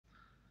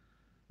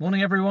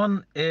Morning,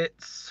 everyone.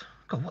 It's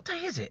God. What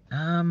day is it?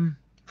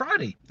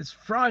 Friday. It's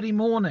Friday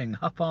morning,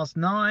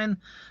 9:30.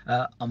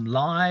 I'm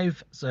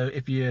live, so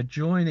if you're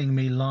joining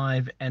me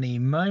live any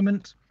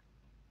moment,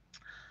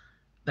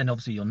 then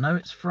obviously you'll know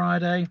it's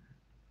Friday.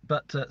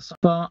 But so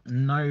far,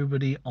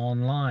 nobody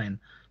online.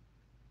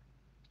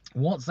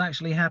 What's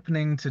actually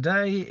happening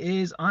today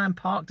is I am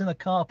parked in a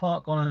car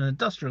park on an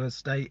industrial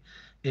estate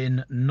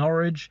in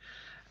Norwich,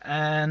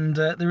 and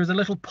there is a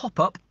little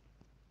pop-up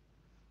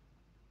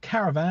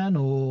caravan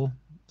or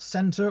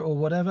centre or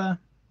whatever,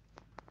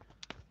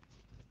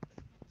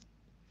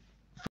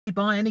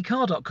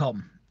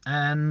 buyanycar.com,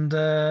 and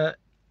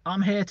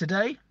I'm here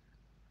today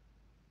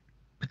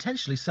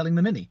potentially selling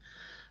the Mini.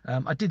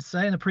 I did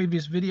say in a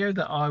previous video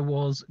that I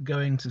was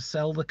going to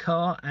sell the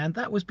car, and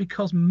that was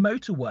because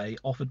Motorway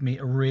offered me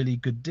a really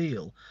good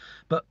deal.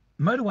 But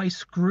Motorway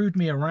screwed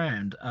me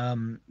around.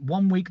 1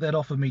 week they'd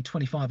offer me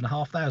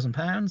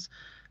 £25,500.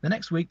 The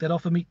next week they'd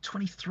offer me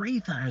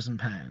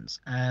 £23,000,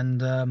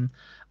 and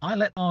I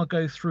let R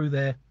go through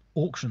their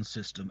auction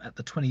system at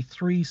the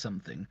 23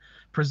 something,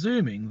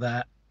 presuming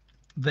that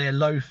their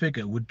low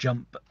figure would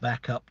jump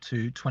back up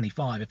to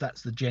 25 if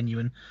that's the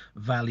genuine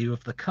value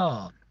of the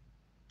car.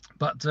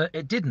 But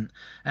it didn't,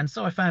 and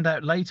so I found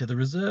out later the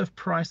reserve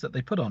price that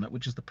they put on it,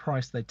 which is the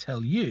price they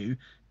tell you,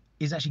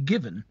 is actually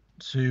given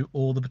to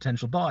all the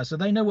potential buyers. So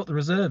they know what the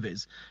reserve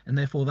is, and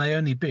therefore they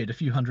only bid a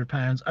few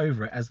 £100s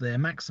over it as their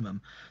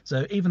maximum.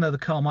 So even though the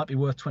car might be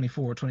worth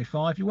 24 or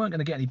 25, you weren't going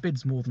to get any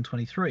bids more than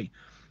 23.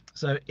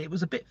 So it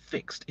was a bit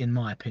fixed, in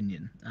my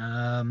opinion.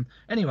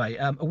 Anyway,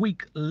 a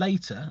week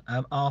later,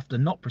 after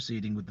not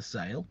proceeding with the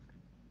sale,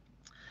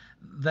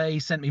 they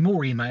sent me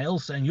more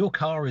emails saying your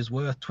car is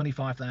worth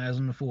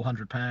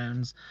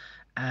 £25,400,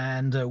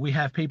 and we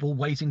have people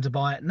waiting to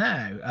buy it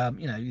now.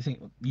 You know, you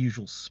think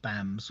usual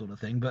spam sort of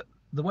thing, but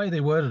the way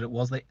they worded it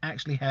was they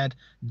actually had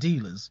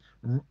dealers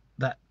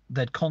that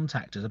they'd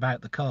contacted about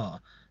the car.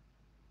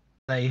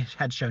 They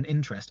had shown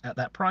interest at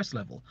that price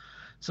level.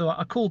 So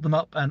I called them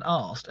up and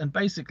asked, and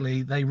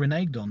basically they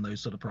reneged on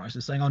those sort of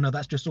prices, saying, oh no,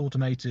 that's just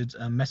automated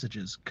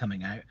messages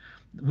coming out.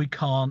 We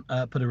can't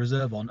put a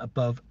reserve on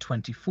above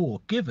 24,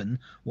 given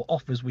what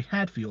offers we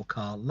had for your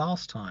car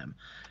last time.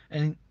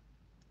 And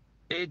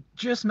it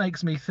just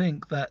makes me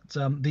think that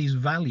these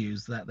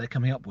values that they're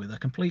coming up with are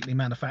completely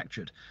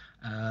manufactured,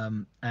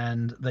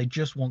 and they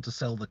just want to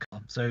sell the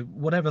car. So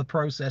whatever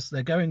process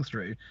they're going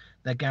through,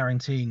 they're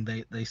guaranteeing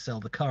they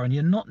sell the car, and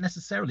you're not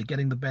necessarily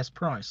getting the best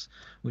price,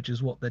 which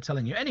is what they're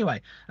telling you.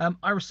 Anyway,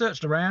 I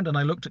researched around and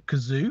I looked at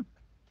Kazoo.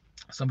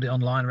 Somebody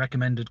online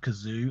recommended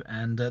Kazoo,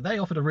 and they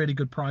offered a really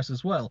good price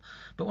as well.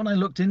 But when I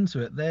looked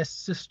into it, their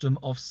system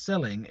of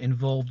selling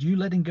involved you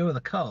letting go of the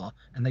car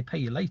and they pay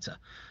you later.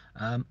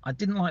 I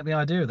didn't like the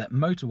idea that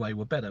Motorway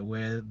were better,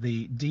 where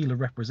the dealer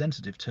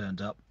representative turned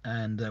up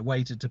and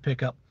waited to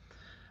pick up,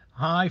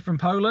 hi from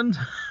Poland,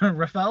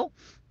 Rafał,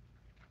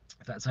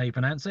 if that's how you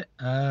pronounce it.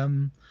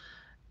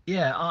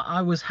 Yeah,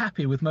 I was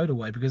happy with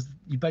Motorway because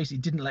you basically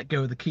didn't let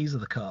go of the keys of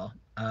the car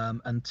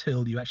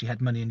until you actually had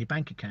money in your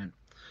bank account.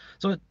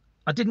 So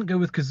I didn't go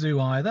with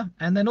Kazoo either,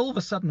 and then all of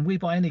a sudden We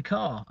Buy Any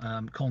Car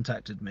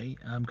contacted me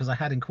because I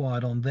had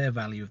inquired on their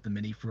value of the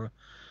Mini for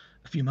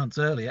a few months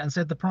earlier and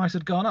said the price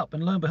had gone up,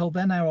 and lo and behold,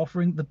 they're now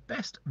offering the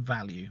best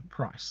value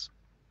price.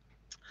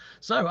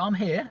 So I'm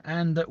here,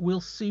 and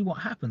we'll see what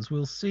happens.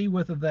 We'll see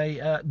whether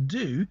they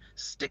do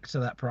stick to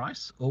that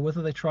price or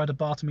whether they try to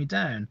barter me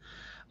down.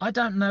 I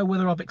don't know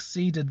whether I've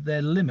exceeded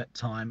their limit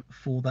time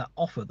for that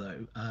offer,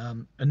 though.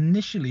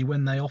 Initially,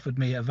 when they offered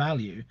me a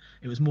value,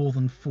 it was more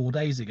than 4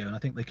 days ago, and I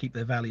think they keep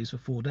their values for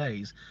 4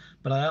 days.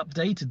 But I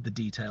updated the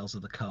details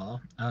of the car,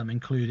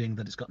 including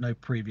that it's got no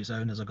previous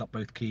owners, I've got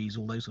both keys,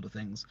 all those sort of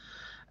things,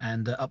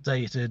 and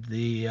updated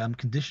the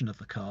condition of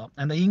the car,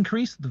 and they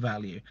increased the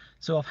value.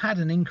 So I've had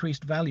an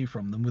increased value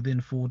from them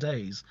within 4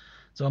 days.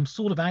 So I'm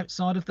sort of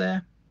outside of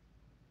their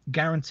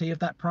guarantee of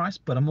that price,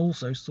 but I'm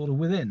also sort of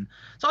within.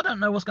 So I don't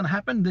know what's going to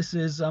happen. This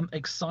is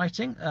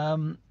exciting.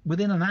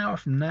 Within an hour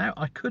from now,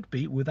 I could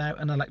be without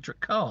an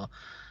electric car,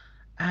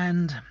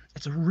 and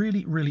it's a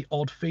really, really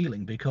odd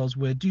feeling because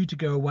we're due to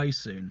go away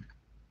soon,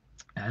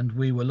 and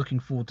we were looking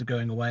forward to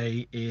going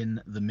away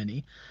in the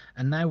Mini,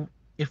 and now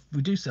if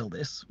we do sell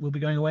this, we'll be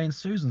going away in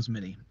Susan's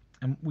Mini.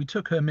 And we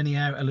took her Mini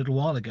out a little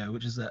while ago,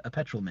 which is a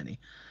petrol Mini,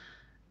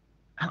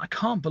 and I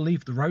can't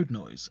believe the road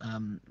noise.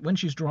 When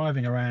she's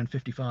driving around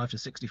 55 to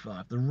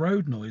 65, the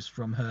road noise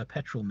from her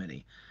petrol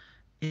Mini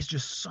is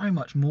just so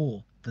much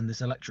more than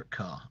this electric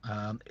car.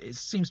 It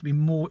seems to be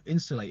more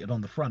insulated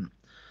on the front.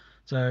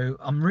 So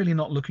I'm really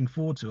not looking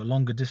forward to a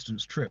longer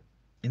distance trip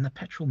in the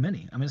petrol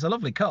Mini. I mean, it's a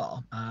lovely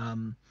car,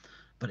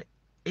 but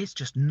it's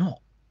just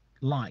not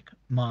like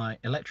my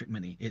electric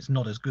Mini. It's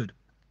not as good.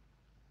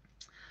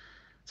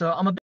 So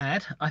I'm a bit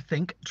mad, I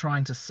think,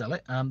 trying to sell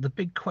it. The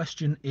big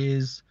question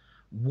is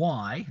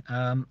why.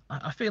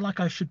 I feel like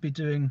I should be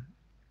doing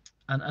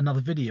another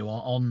video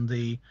on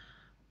the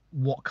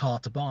what car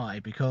to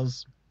buy,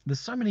 because there's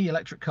so many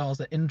electric cars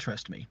that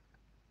interest me,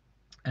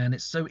 and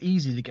it's so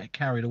easy to get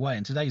carried away.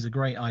 And today's a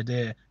great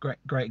idea,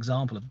 great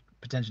example of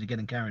potentially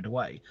getting carried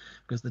away,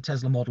 because the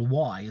Tesla Model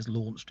Y is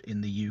launched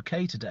in the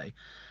UK today,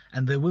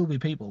 and there will be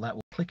people that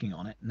will be clicking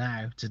on it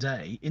now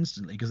today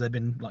instantly, because they've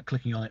been like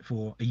clicking on it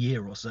for a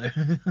year or so.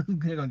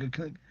 They're going to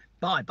click,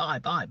 buy, buy,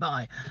 buy,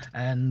 buy,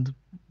 and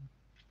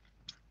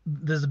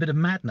there's a bit of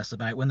madness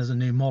about when there's a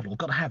new model.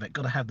 Got to have it.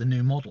 Got to have the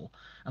new model.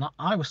 And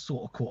I was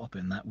sort of caught up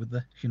in that with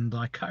the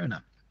Hyundai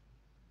Kona.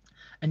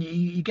 And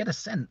you get a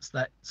sense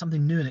that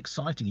something new and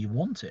exciting, you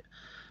want it,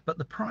 but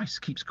the price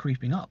keeps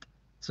creeping up.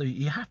 So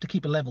you have to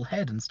keep a level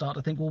head and start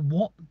to think, well,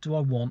 what do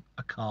I want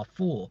a car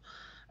for?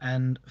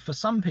 And for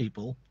some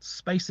people,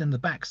 space in the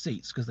back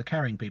seats, because they're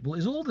carrying people,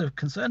 is all they're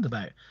concerned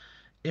about.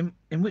 In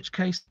which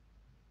case,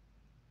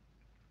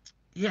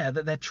 yeah,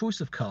 that their choice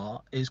of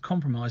car is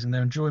compromising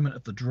their enjoyment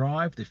of the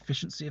drive, the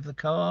efficiency of the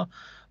car,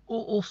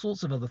 all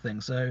sorts of other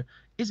things. So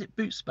is it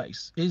boot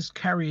space? Is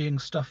carrying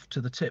stuff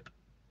to the tip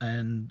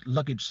and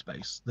luggage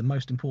space the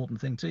most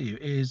important thing to you?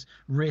 Is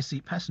rear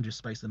seat passenger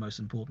space the most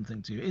important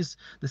thing to you? Is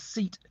the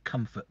seat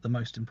comfort the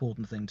most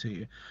important thing to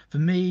you? For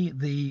me,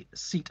 the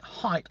seat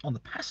height on the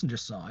passenger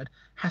side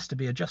has to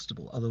be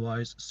adjustable.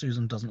 Otherwise,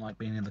 Susan doesn't like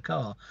being in the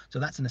car. So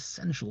that's an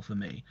essential for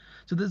me.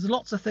 So there's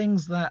lots of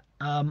things that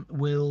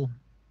will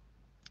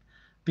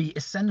be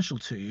essential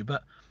to you,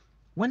 but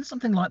when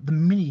something like the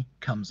Mini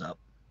comes up,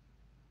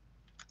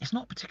 it's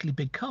not a particularly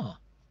big car.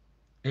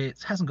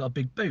 It hasn't got a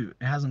big boot.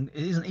 It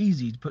isn't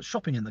easy to put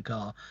shopping in the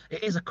car.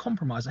 It is a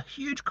compromise, a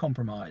huge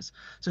compromise.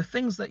 So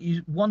things that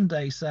you one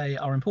day say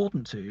are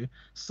important to you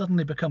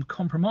suddenly become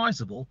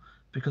compromisable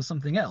because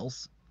something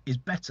else is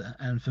better.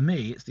 And for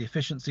me, it's the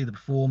efficiency, the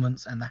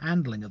performance, and the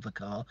handling of the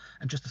car,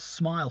 and just the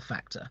smile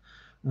factor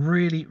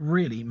really,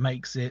 really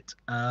makes it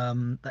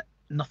that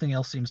nothing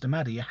else seems to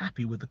matter. You're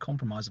happy with the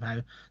compromise of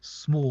how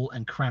small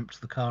and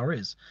cramped the car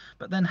is.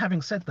 But then,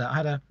 having said that, I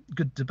had a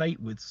good debate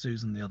with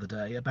Susan the other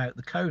day about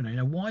the Kona. You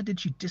know, why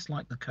did you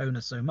dislike the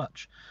Kona so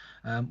much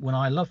when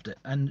I loved it?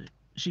 And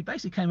she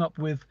basically came up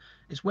with,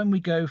 it's when we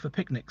go for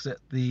picnics at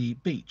the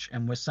beach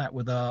and we're sat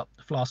with our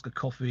flask of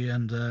coffee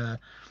and a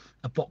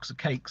box of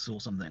cakes or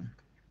something,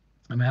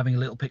 and we're having a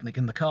little picnic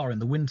in the car in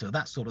the winter,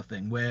 that sort of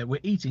thing, where we're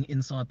eating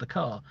inside the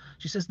car.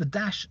 She says the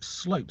dash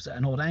slopes at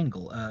an odd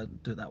angle,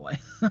 do it that way,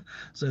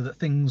 so that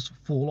things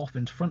fall off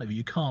in front of you.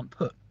 You can't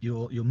put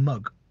your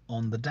mug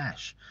on the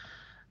dash.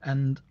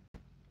 And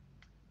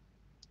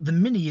the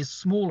Mini is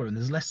smaller and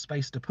there's less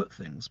space to put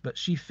things, but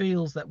she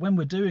feels that when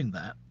we're doing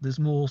that, there's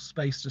more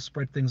space to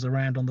spread things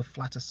around on the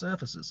flatter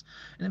surfaces.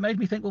 And it made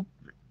me think, well,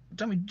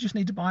 don't we just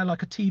need to buy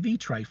like a TV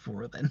tray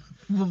for it then,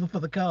 for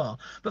the car?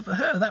 But for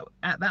her, that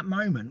at that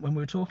moment when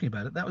we were talking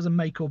about it, that was a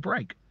make or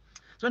break.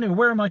 So anyway,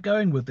 where am I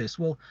going with this?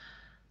 Well,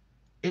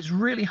 it's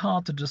really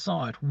hard to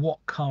decide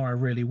what car I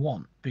really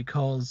want,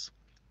 because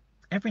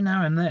every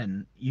now and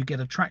then you get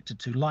attracted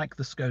to, like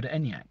the Skoda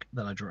Enyaq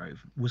that I drove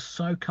was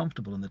so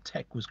comfortable and the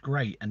tech was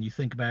great, and you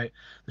think about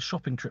the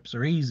shopping trips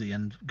are easy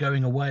and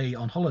going away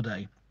on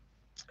holiday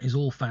is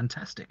all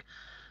fantastic,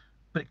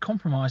 but it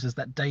compromises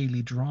that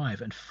daily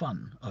drive and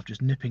fun of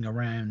just nipping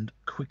around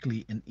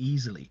quickly and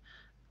easily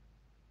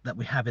that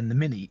we have in the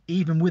Mini,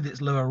 even with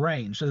its lower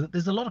range. So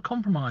there's a lot of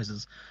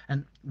compromises,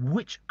 and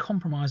which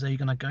compromise are you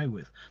going to go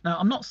with? Now,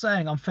 I'm not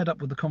saying I'm fed up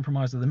with the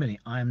compromise of the Mini.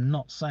 I am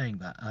not saying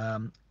that.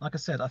 Like I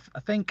said, I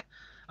think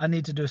I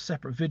need to do a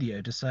separate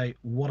video to say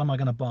what am I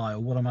going to buy, or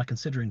what am I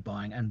considering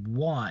buying, and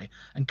why,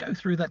 and go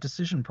through that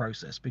decision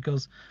process,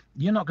 because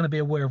you're not going to be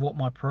aware of what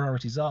my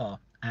priorities are,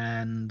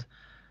 and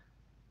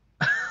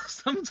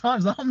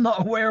sometimes I'm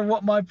not aware of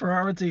what my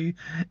priority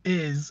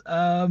is.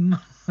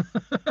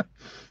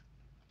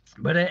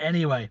 But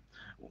anyway,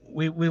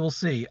 we will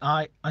see.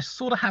 I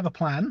sort of have a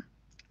plan.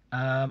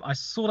 I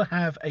sort of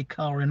have a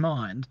car in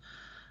mind,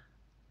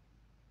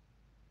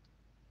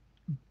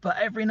 but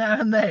every now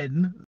and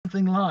then,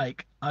 something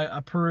like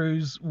I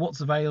peruse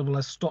what's available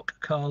as stock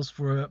cars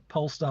for a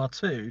Polestar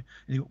 2, and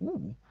you go,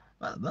 ooh,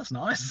 that's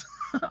nice.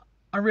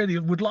 I really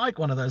would like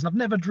one of those, and I've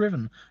never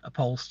driven a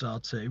Polestar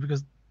 2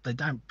 because they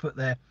don't put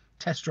their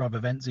test drive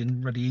events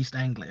in Ruddy East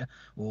Anglia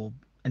or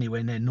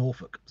anywhere near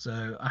Norfolk,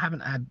 so I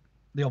haven't had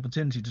the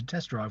opportunity to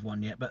test drive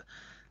one yet, but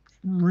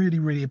really,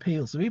 really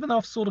appeals. So even though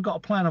I've sort of got a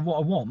plan of what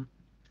I want,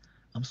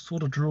 I'm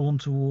sort of drawn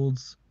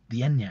towards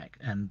the Enyaq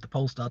and the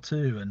Polestar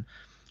 2,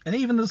 and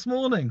even this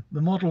morning,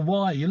 the Model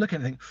Y. You look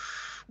at it and think,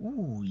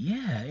 ooh,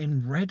 yeah,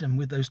 in red and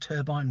with those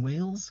turbine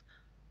wheels.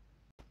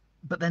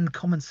 But then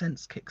common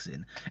sense kicks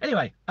in.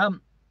 Anyway,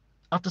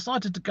 I've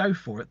decided to go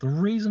for it. The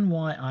reason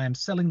why I am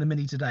selling the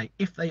Mini today,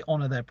 if they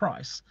honour their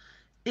price,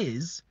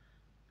 is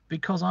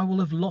because I will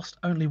have lost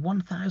only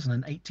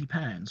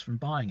 £1,080 from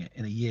buying it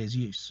in a year's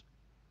use.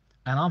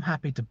 And I'm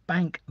happy to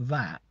bank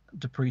that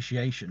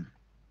depreciation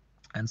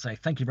and say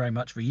thank you very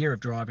much for a year of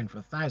driving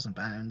for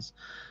 £1,000,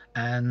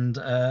 and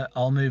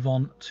I'll move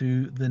on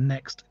to the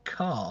next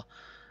car.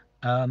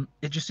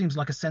 It just seems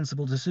like a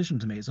sensible decision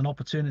to me. It's an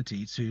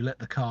opportunity to let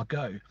the car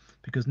go,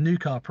 because new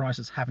car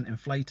prices haven't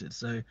inflated,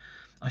 so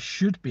I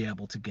should be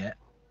able to get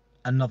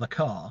another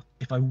car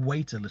if I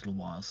wait a little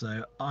while.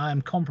 So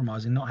I'm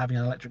compromising not having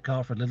an electric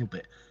car for a little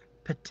bit,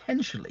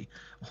 potentially,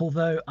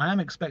 although I am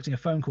expecting a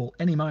phone call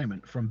any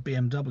moment from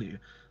BMW.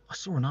 I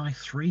saw an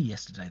i3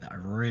 yesterday that I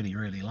really,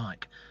 really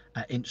like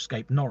at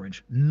Inchcape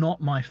Norwich. Not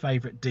my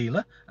favourite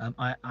dealer.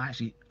 I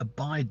actually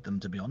abide them,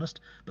 to be honest,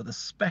 but the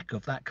spec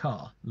of that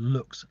car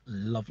looks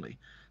lovely.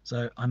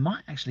 So I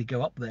might actually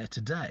go up there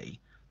today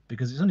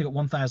because it's only got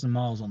 1,000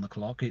 miles on the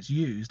clock. It's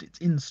used, it's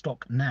in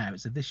stock now.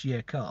 It's a this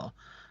year car,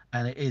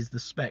 and it is the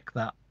spec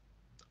that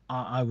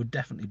I would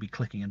definitely be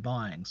clicking and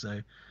buying.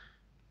 So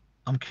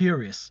I'm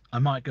curious. I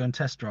might go and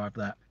test drive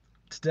that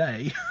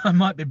today. I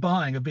might be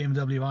buying a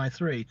BMW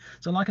i3.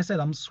 So like I said,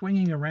 I'm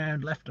swinging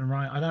around left and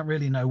right. I don't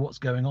really know what's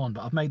going on,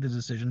 but I've made the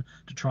decision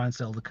to try and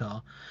sell the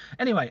car.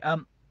 Anyway,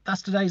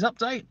 that's today's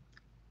update.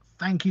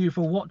 Thank you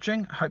for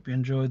watching. Hope you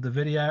enjoyed the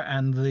video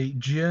and the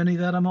journey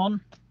that I'm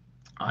on.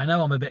 I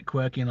know I'm a bit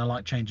quirky and I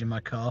like changing my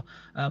car.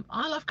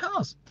 I love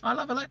cars. I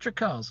love electric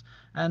cars.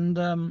 And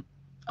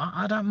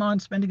I don't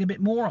mind spending a bit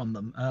more on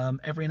them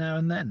every now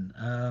and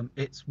then.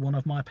 It's one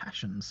of my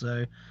passions.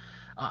 So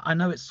I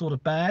know it's sort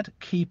of bad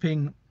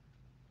keeping...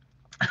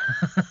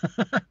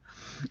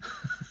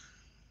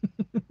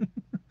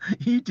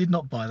 You did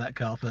not buy that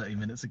car 30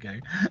 minutes ago.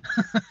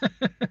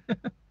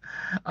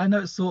 I know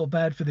it's sort of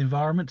bad for the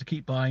environment to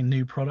keep buying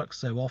new products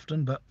so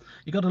often, but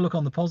you got to look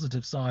on the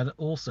positive side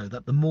also,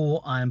 that the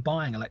more I am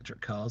buying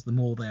electric cars, the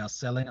more they are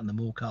selling and the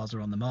more cars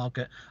are on the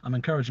market. I'm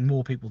encouraging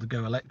more people to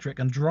go electric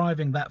and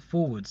driving that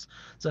forwards.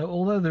 So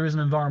although there is an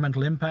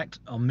environmental impact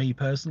on me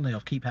personally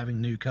of keep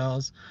having new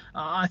cars,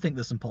 I think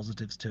there's some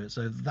positives to it.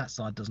 So that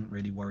side doesn't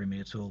really worry me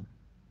at all.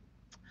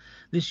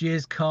 This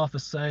year's car for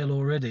sale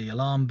already.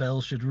 Alarm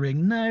bells should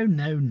ring. No,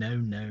 no, no,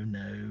 no,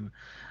 no.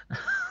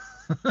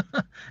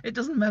 It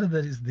doesn't matter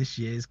that it's this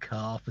year's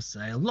car for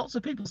sale. Lots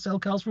of people sell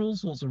cars for all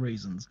sorts of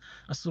reasons.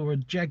 I saw a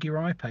Jaguar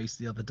I-Pace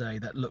the other day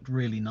that looked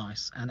really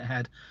nice, and it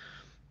had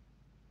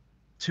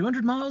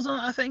 200 miles on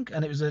it, I think,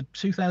 and it was a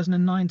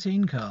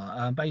 2019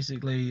 car.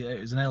 Basically, it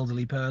was an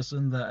elderly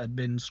person that had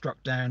been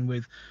struck down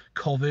with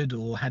COVID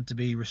or had to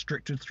be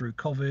restricted through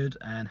COVID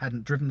and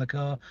hadn't driven the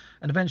car,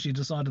 and eventually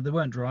decided they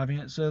weren't driving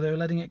it, so they were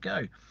letting it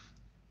go.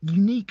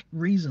 Unique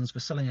reasons for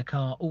selling a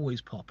car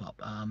always pop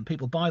up.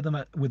 People buy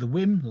them with a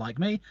whim, like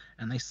me,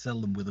 and they sell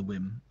them with a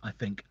whim, I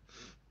think.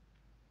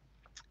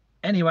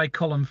 Anyway,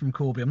 Colin from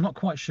Corby, I'm not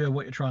quite sure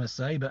what you're trying to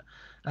say, but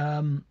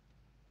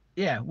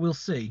yeah, we'll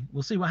see.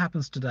 We'll see what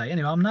happens today.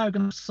 Anyway, I'm now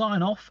going to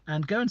sign off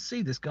and go and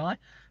see this guy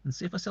and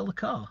see if I sell the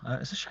car.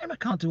 It's a shame I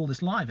can't do all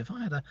this live. If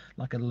I had a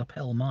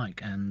lapel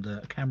mic and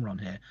a camera on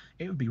here,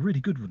 it would be really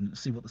good, wouldn't it,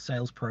 to see what the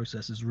sales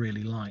process is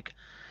really like.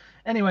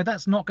 Anyway,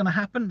 that's not going to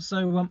happen,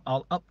 so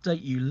I'll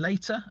update you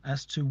later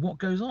as to what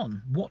goes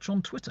on. Watch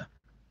on Twitter.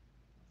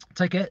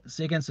 Take care.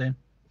 See you again soon.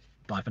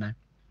 Bye for now.